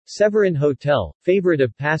Severin Hotel, favorite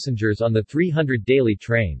of passengers on the 300 daily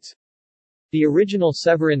trains. The original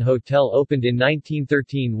Severin Hotel opened in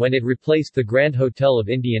 1913 when it replaced the Grand Hotel of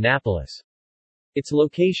Indianapolis. Its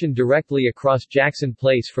location directly across Jackson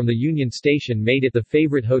Place from the Union Station made it the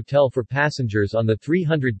favorite hotel for passengers on the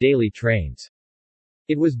 300 daily trains.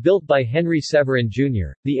 It was built by Henry Severin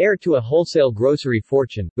Jr., the heir to a wholesale grocery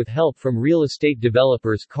fortune, with help from real estate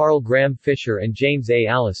developers Carl Graham Fisher and James A.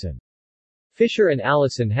 Allison. Fisher and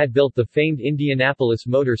Allison had built the famed Indianapolis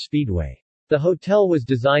Motor Speedway. The hotel was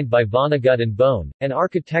designed by Vonnegut and Bone, an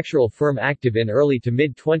architectural firm active in early to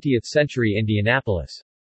mid-20th century Indianapolis.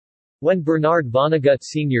 When Bernard Vonnegut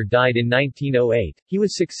Sr. died in 1908, he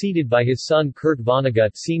was succeeded by his son Kurt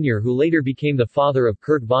Vonnegut Sr., who later became the father of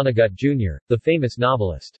Kurt Vonnegut Jr., the famous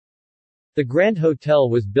novelist. The Grand Hotel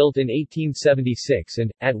was built in 1876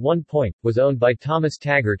 and, at one point, was owned by Thomas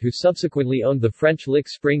Taggart, who subsequently owned the French Lick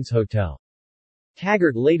Springs Hotel.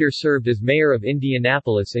 Taggart later served as mayor of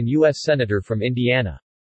Indianapolis and U.S. Senator from Indiana.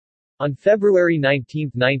 On February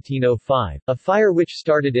 19, 1905, a fire which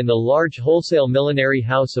started in the large wholesale millinery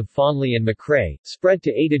house of Fawnley and McCrae, spread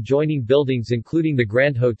to 8 adjoining buildings including the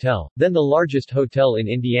Grand Hotel, then the largest hotel in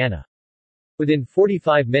Indiana. Within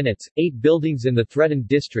 45 minutes, 8 buildings in the threatened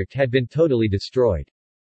district had been totally destroyed.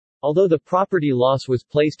 Although the property loss was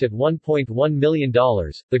placed at $1.1 million,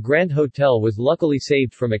 the Grand Hotel was luckily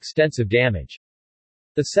saved from extensive damage.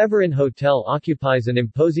 The Severin Hotel occupies an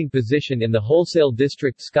imposing position in the wholesale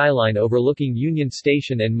district skyline overlooking Union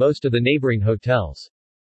Station and most of the neighboring hotels.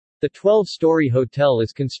 The 12-story hotel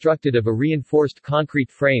is constructed of a reinforced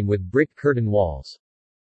concrete frame with brick curtain walls.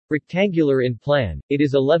 Rectangular in plan, it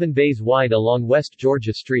is 11 bays wide along West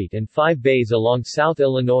Georgia Street and 5 bays along South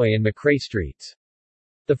Illinois and McCrae Streets.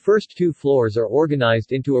 The first 2 floors are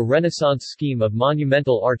organized into a Renaissance scheme of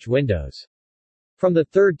monumental arch windows. From the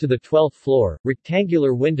 3rd to the 12th floor,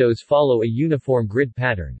 rectangular windows follow a uniform grid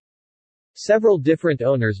pattern. Several different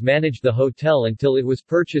owners managed the hotel until it was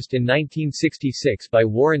purchased in 1966 by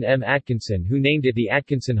Warren M. Atkinson, who named it the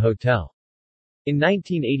Atkinson Hotel. In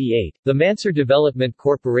 1988, the Mansard Development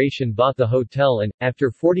Corporation bought the hotel and,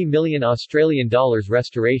 after $40 million Australian dollars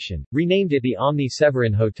restoration, renamed it the Omni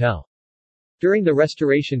Severin Hotel. During the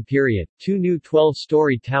restoration period, 2 new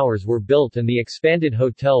 12-story towers were built and the expanded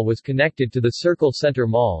hotel was connected to the Circle Center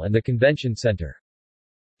Mall and the Convention Center.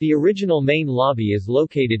 The original main lobby is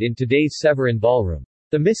located in today's Severin Ballroom.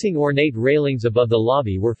 The missing ornate railings above the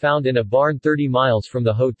lobby were found in a barn 30 miles from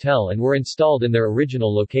the hotel and were installed in their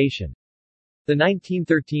original location. The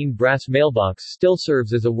 1913 brass mailbox still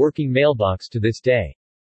serves as a working mailbox to this day.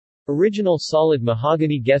 Original solid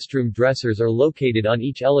mahogany guestroom dressers are located on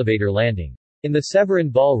each elevator landing. In the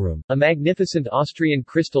Severin Ballroom, a magnificent Austrian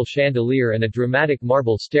crystal chandelier and a dramatic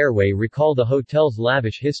marble stairway recall the hotel's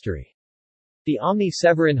lavish history. The Omni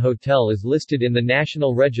Severin Hotel is listed in the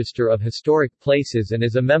National Register of Historic Places and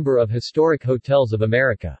is a member of Historic Hotels of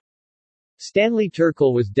America. Stanley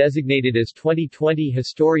Turkel was designated as 2020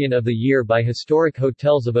 Historian of the Year by Historic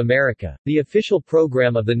Hotels of America, the official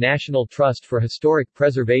program of the National Trust for Historic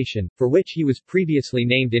Preservation, for which he was previously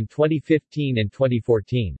named in 2015 and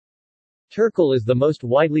 2014. Turkel is the most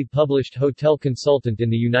widely published hotel consultant in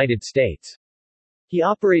the United States. He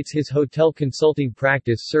operates his hotel consulting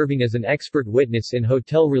practice serving as an expert witness in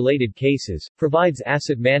hotel-related cases, provides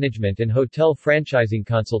asset management and hotel franchising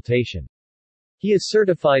consultation. He is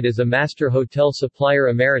certified as a Master Hotel Supplier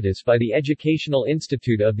Emeritus by the Educational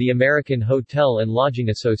Institute of the American Hotel and Lodging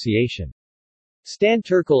Association. Stan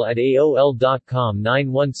Turkel at AOL.com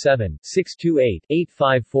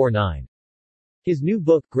 917-628-8549. His new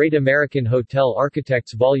book, Great American Hotel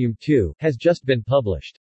Architects Volume 2, has just been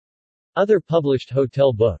published. Other published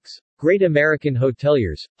hotel books. Great American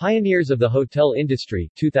Hoteliers, Pioneers of the Hotel Industry,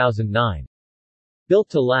 2009. Built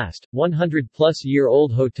to Last,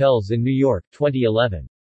 100-plus-year-old Hotels in New York, 2011.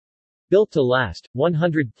 Built to Last,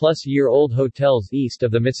 100-plus-year-old Hotels East of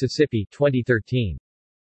the Mississippi, 2013.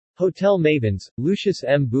 Hotel Mavens, Lucius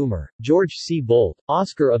M. Boomer, George C. Bolt,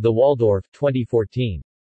 Oscar of the Waldorf, 2014.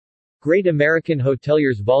 Great American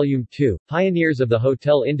Hoteliers Volume 2, Pioneers of the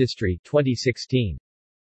Hotel Industry, 2016.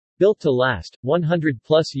 Built to Last,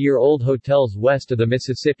 100-plus-year-old Hotels West of the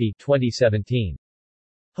Mississippi, 2017.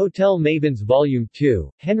 Hotel Mavens Volume 2,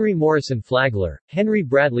 Henry Morrison Flagler, Henry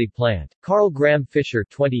Bradley Plant, Carl Graham Fisher,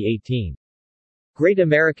 2018. Great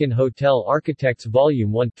American Hotel Architects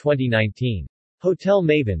Volume 1, 2019. Hotel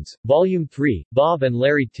Mavens, Volume 3, Bob and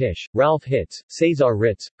Larry Tisch, Ralph Hitz, Cesar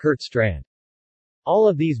Ritz, Kurt Strand. All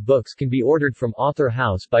of these books can be ordered from Author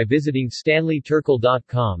House by visiting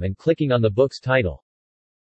stanleyturkel.com and clicking on the book's title.